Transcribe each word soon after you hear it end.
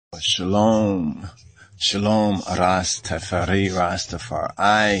Shalom. Shalom, RasTafari,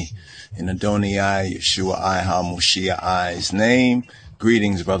 in Adonai, Yeshua, HaMoshiach's name.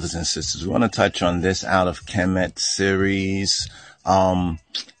 Greetings, brothers and sisters. We want to touch on this out of Kemet series.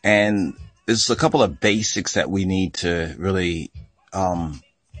 And there's a couple of basics that we need to really,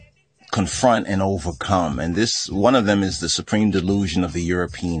 confront and overcome. And one of them is the supreme delusion of the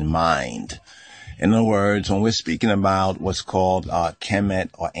European mind. In other words, when we're speaking about what's called Kemet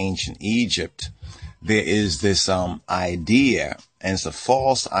or ancient Egypt, there is this idea, and it's a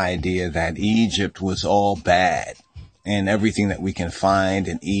false idea, that Egypt was all bad. And everything that we can find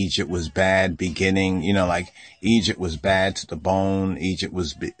in Egypt was bad beginning, like Egypt was bad to the bone. Egypt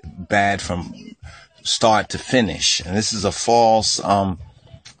was bad from start to finish. And this is a false,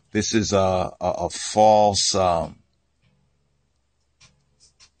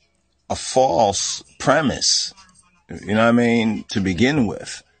 a false premise, to begin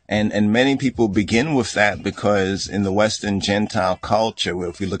with. And many people begin with that because in the Western Gentile culture, where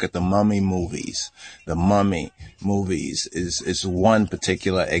if we look at the mummy movies is one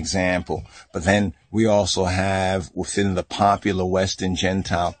particular example. But then we also have within the popular Western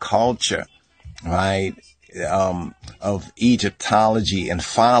Gentile culture, right, of Egyptology and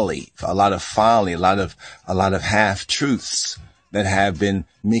folly, a lot of half truths that have been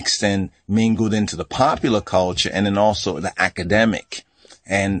mixed and mingled into the popular culture, and then also the academic.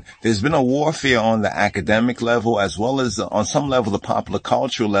 And there's been a warfare on the academic level as well as on some level the popular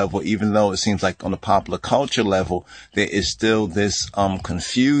cultural level, even though it seems like on the popular culture level there is still this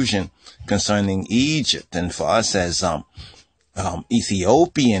confusion concerning Egypt. And for us as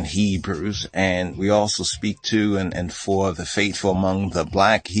Ethiopian Hebrews, and we also speak to and for the faithful among the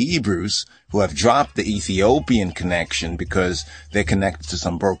black Hebrews who have dropped the Ethiopian connection because they're connected to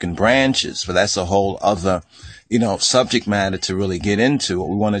some broken branches. But that's a whole other, subject matter to really get into. What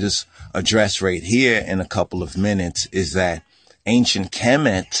we want to just address right here in a couple of minutes is that ancient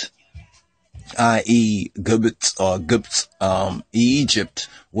Kemet, i.e. Egypt,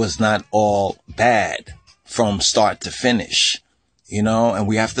 was not all bad from start to finish, and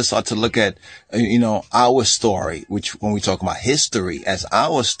we have to start to look at, our story, which when we talk about history as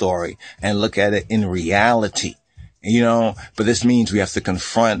our story, and look at it in reality, but this means we have to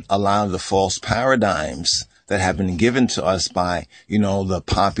confront a lot of the false paradigms that have been given to us by, the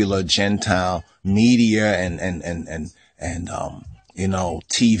popular Gentile media and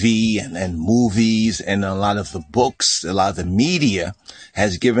TV and movies, and a lot of the books, a lot of the media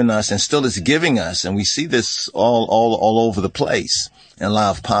has given us and still is giving us. And we see this all over the place in a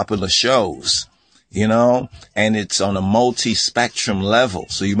lot of popular shows, and it's on a multi-spectrum level.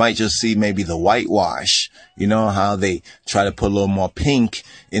 So you might just see maybe the whitewash, how they try to put a little more pink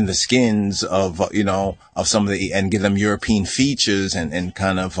in the skins of, of some of the, and give them European features and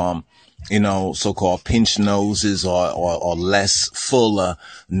kind of, so-called pinch noses or less fuller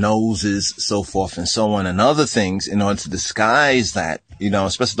noses, so forth and so on, and other things in order to disguise that,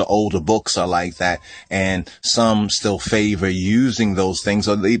 especially the older books are like that. And some still favor using those things,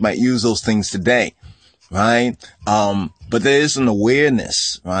 or they might use those things today, right? But there is an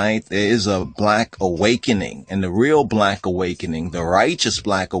awareness, right? There is a black awakening, and the real black awakening, the righteous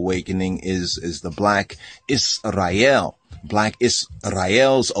black awakening is the black Israel. Black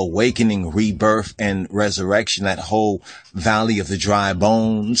Israel's awakening, rebirth, and resurrection, that whole valley of the dry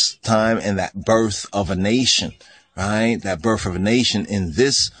bones time, and that birth of a nation, right? That birth of a nation in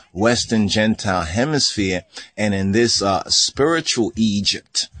this Western Gentile hemisphere and in this spiritual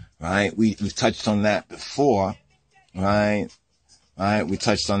Egypt, right? We've touched on that before, right? We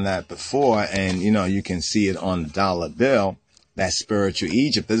touched on that before, and you can see it on the dollar bill, that spiritual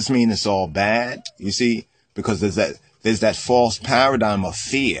Egypt. Doesn't mean it's all bad, you see, because there's that false paradigm of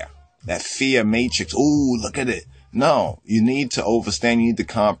fear, that fear matrix. Ooh, look at it. No, you need to understand, you need to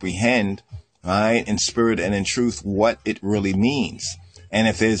comprehend, right, in spirit and in truth, what it really means. And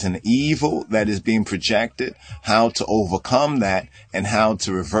if there's an evil that is being projected, how to overcome that and how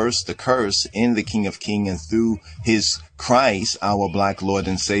to reverse the curse in the King of Kings and through his Christ, our black Lord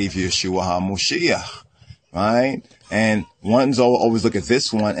and Savior, Yeshua HaMoshiach, right? And one's always look at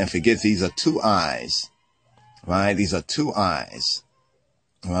this one and forget these are two eyes. Right? These are two eyes,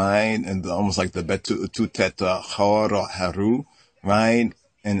 right? And almost like the Betutet Chor or Haru, right?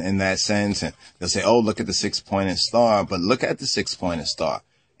 In that sense. And they'll say, oh, look at the 6-pointed star, but look at the 6-pointed star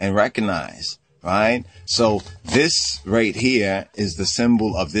and recognize, right? So this right here is the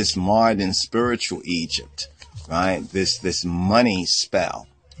symbol of this modern spiritual Egypt, right? This money spell.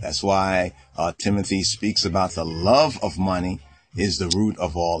 That's why Timothy speaks about the love of money is the root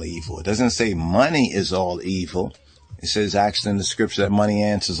of all evil. It doesn't say money is all evil. It says actually in the scripture that money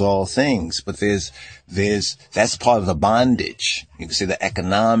answers all things, but that's part of the bondage. You can say the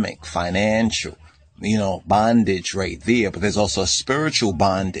economic, financial, bondage right there, but there's also a spiritual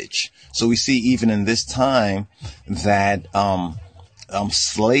bondage. So we see even in this time that,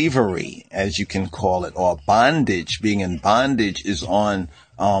 slavery, as you can call it, or bondage, being in bondage is on,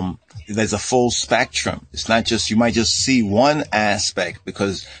 there's a full spectrum. It's not just, you might just see one aspect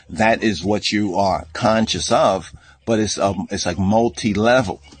because that is what you are conscious of, but it's like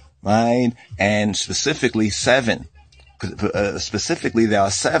multi-level, right? And specifically there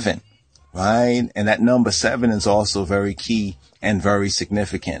are 7, right? And that number 7 is also very key and very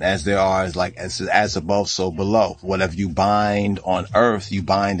significant, as there are as above, so below. Whatever you bind on earth, you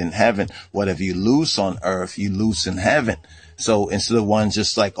bind in heaven. Whatever you loose on earth, you loose in heaven. So instead of one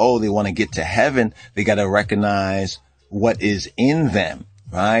just like, oh, they want to get to heaven, they got to recognize what is in them,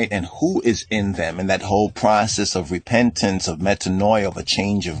 right? And who is in them. And that whole process of repentance, of metanoia, of a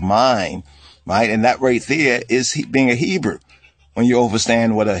change of mind, right? And that right there is being a Hebrew. When you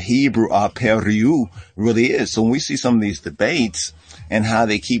understand what a Hebrew aperiu really is. So when we see some of these debates and how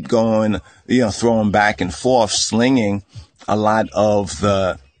they keep going, throwing back and forth, slinging a lot of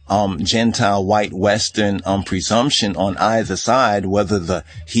the Gentile white Western presumption on either side, whether the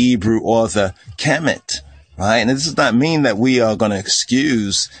Hebrew or the Kemet, right? And this does not mean that we are going to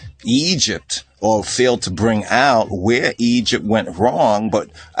excuse Egypt or fail to bring out where Egypt went wrong.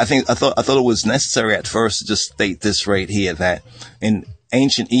 But I thought it was necessary at first to just state this right here, that in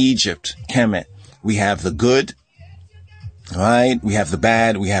ancient Egypt, Kemet, we have the good, right? We have the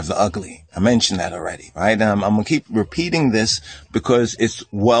bad, we have the ugly. I mentioned that already, right? I'm going to keep repeating this because it's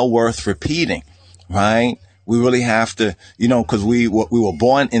well worth repeating, right? We really have to, because we were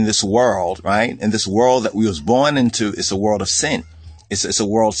born in this world, right? And this world that we was born into is a world of sin. It's a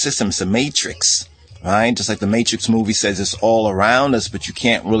world system. It's a matrix, right? Just like the Matrix movie says, it's all around us, but you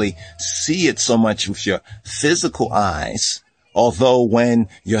can't really see it so much with your physical eyes. Although when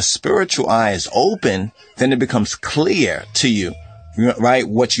your spiritual eye is open, then it becomes clear to you, right?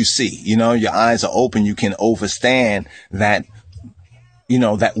 What you see, your eyes are open. You can understand that,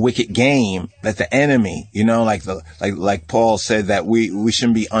 that wicked game that the enemy, like Paul said that we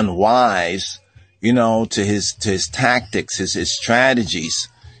shouldn't be unwise, to his tactics, his strategies,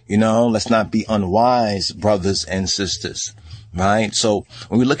 let's not be unwise, brothers and sisters, right? So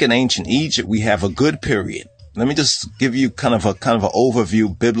when we look at ancient Egypt, we have a good period. Let me just give you kind of an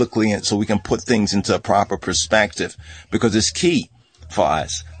overview biblically, and so we can put things into a proper perspective, because it's key for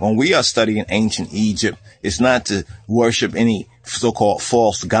us. When we are studying ancient Egypt, it's not to worship any so-called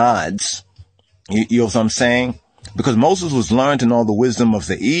false gods. You know what I'm saying? Because Moses was learned in all the wisdom of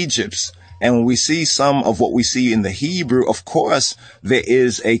the Egypts. And when we see some of what we see in the Hebrew, of course, there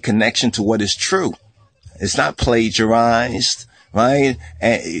is a connection to what is true. It's not plagiarized, right?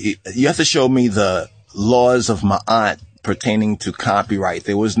 And you have to show me the laws of Ma'at pertaining to copyright.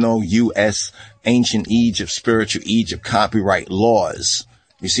 There was no U.S. ancient Egypt, spiritual Egypt copyright laws.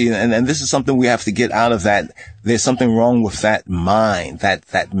 You see, and this is something we have to get out of that. There's something wrong with that mind,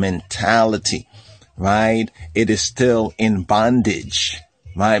 that mentality, right? It is still in bondage,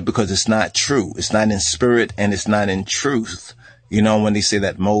 right? Because it's not true. It's not in spirit and it's not in truth. When they say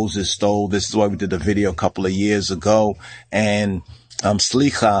that Moses stole, this is why we did a video a couple of years ago. And,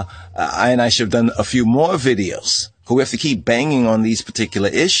 Slicha, I should have done a few more videos. But we have to keep banging on these particular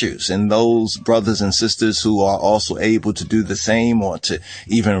issues, and those brothers and sisters who are also able to do the same, or to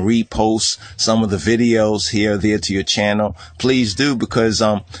even repost some of the videos here or there to your channel, please do, because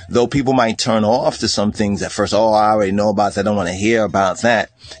though people might turn off to some things at first, oh, I already know about that, I don't want to hear about that.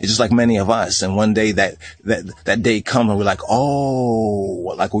 It's just like many of us, and one day that day comes and we're like,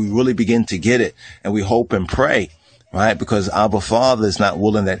 oh, like we really begin to get it, and we hope and pray, right? Because Abba Father is not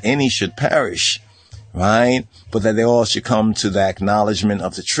willing that any should perish, right? But that they all should come to the acknowledgement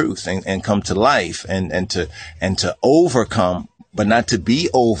of the truth and come to life and to overcome, but not to be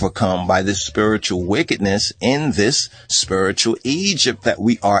overcome by this spiritual wickedness in this spiritual Egypt that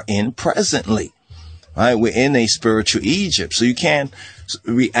we are in presently, right? We're in a spiritual Egypt. So you can't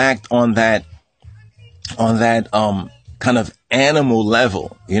react on that kind of animal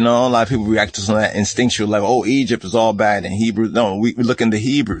level. A lot of people react to that instinctual level. Oh, Egypt is all bad, and Hebrew. No, we look into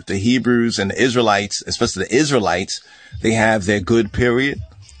Hebrew. The Hebrews and the Israelites, especially the Israelites, they have their good period.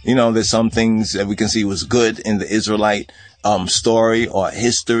 There's some things that we can see was good in the Israelite story or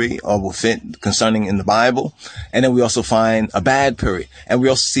history or within concerning in the Bible. And then we also find a bad period, and we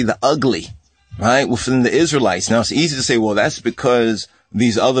also see the ugly, right, within the Israelites. Now it's easy to say, well, that's because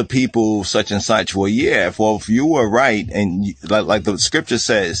these other people, such and such, well, yeah, if you were right, and like the scripture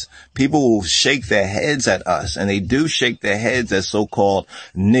says, people will shake their heads at us, and they do shake their heads at so-called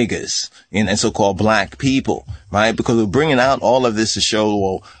niggers and so-called black people, right? Because we're bringing out all of this to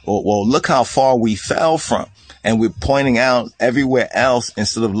show, well, look how far we fell from, and we're pointing out everywhere else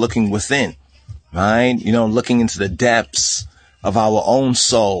instead of looking within, right? Looking into the depths of our own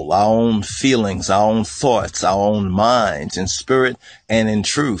soul, our own feelings, our own thoughts, our own minds in spirit and in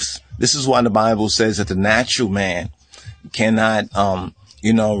truth. This is why the Bible says that the natural man cannot,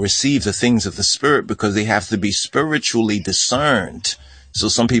 receive the things of the spirit, because they have to be spiritually discerned. So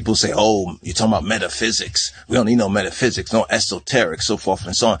some people say, oh, you're talking about metaphysics. We don't need no metaphysics, no esoteric, so forth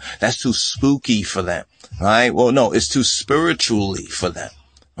and so on. That's too spooky for them, right? Well, no, it's too spiritually for them.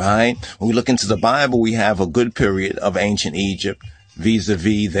 Right? When we look into the Bible, we have a good period of ancient Egypt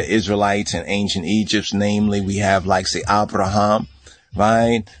vis-a-vis the Israelites in ancient Egypt. Namely, we have, like, say, Abraham,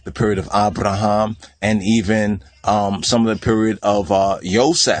 right? The period of Abraham, and even some of the period of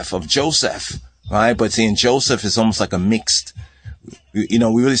Joseph, right? But seeing Joseph is almost like a mixed, we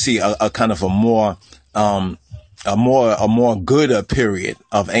really see a kind of a more gooder period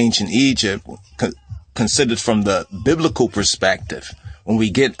of ancient Egypt considered from the biblical perspective. When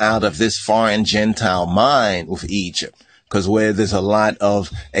we get out of this foreign Gentile mind with Egypt, because where there's a lot of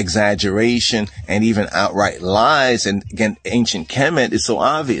exaggeration and even outright lies, and again, ancient Kemet is so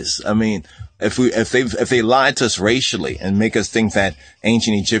obvious. I mean, if they lie to us racially and make us think that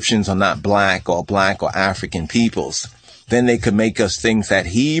ancient Egyptians are not black or African peoples, then they could make us think that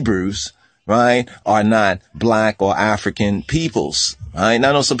Hebrews, right, are not black or African peoples. Right. Now,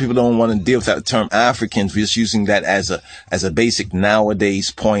 I know some people don't want to deal with that term Africans. We're just using that as a basic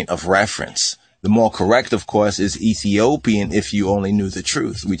nowadays point of reference. The more correct, of course, is Ethiopian, if you only knew the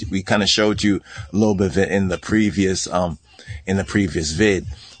truth. We kind of showed you a little bit of it in the previous vid.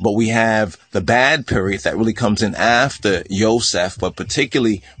 But we have the bad period that really comes in after Joseph, but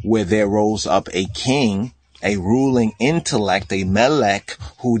particularly where there rose up a king, a ruling intellect, a Melech,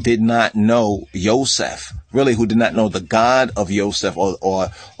 who did not know Joseph, really, who did not know the God of Joseph,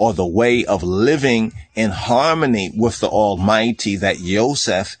 or the way of living in harmony with the Almighty that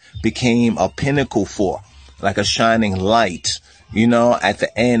Joseph became a pinnacle for, like a shining light, at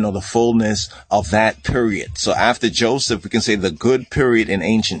the end or the fullness of that period. So after Joseph, we can say the good period in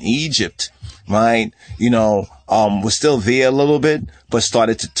ancient Egypt, right? Was still there a little bit, but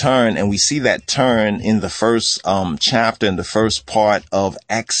started to turn. And we see that turn in the first chapter, in the first part of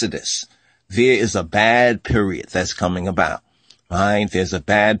Exodus. There is a bad period that's coming about, right? There's a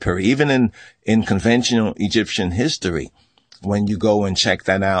bad period. Even in conventional Egyptian history, when you go and check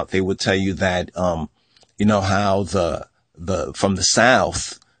that out, they would tell you that, how from the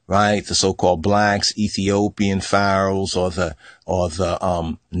south, right, the so-called blacks, Ethiopian pharaohs, or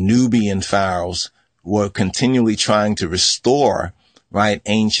the Nubian pharaohs were continually trying to restore, right,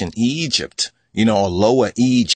 ancient Egypt, or lower Egypt.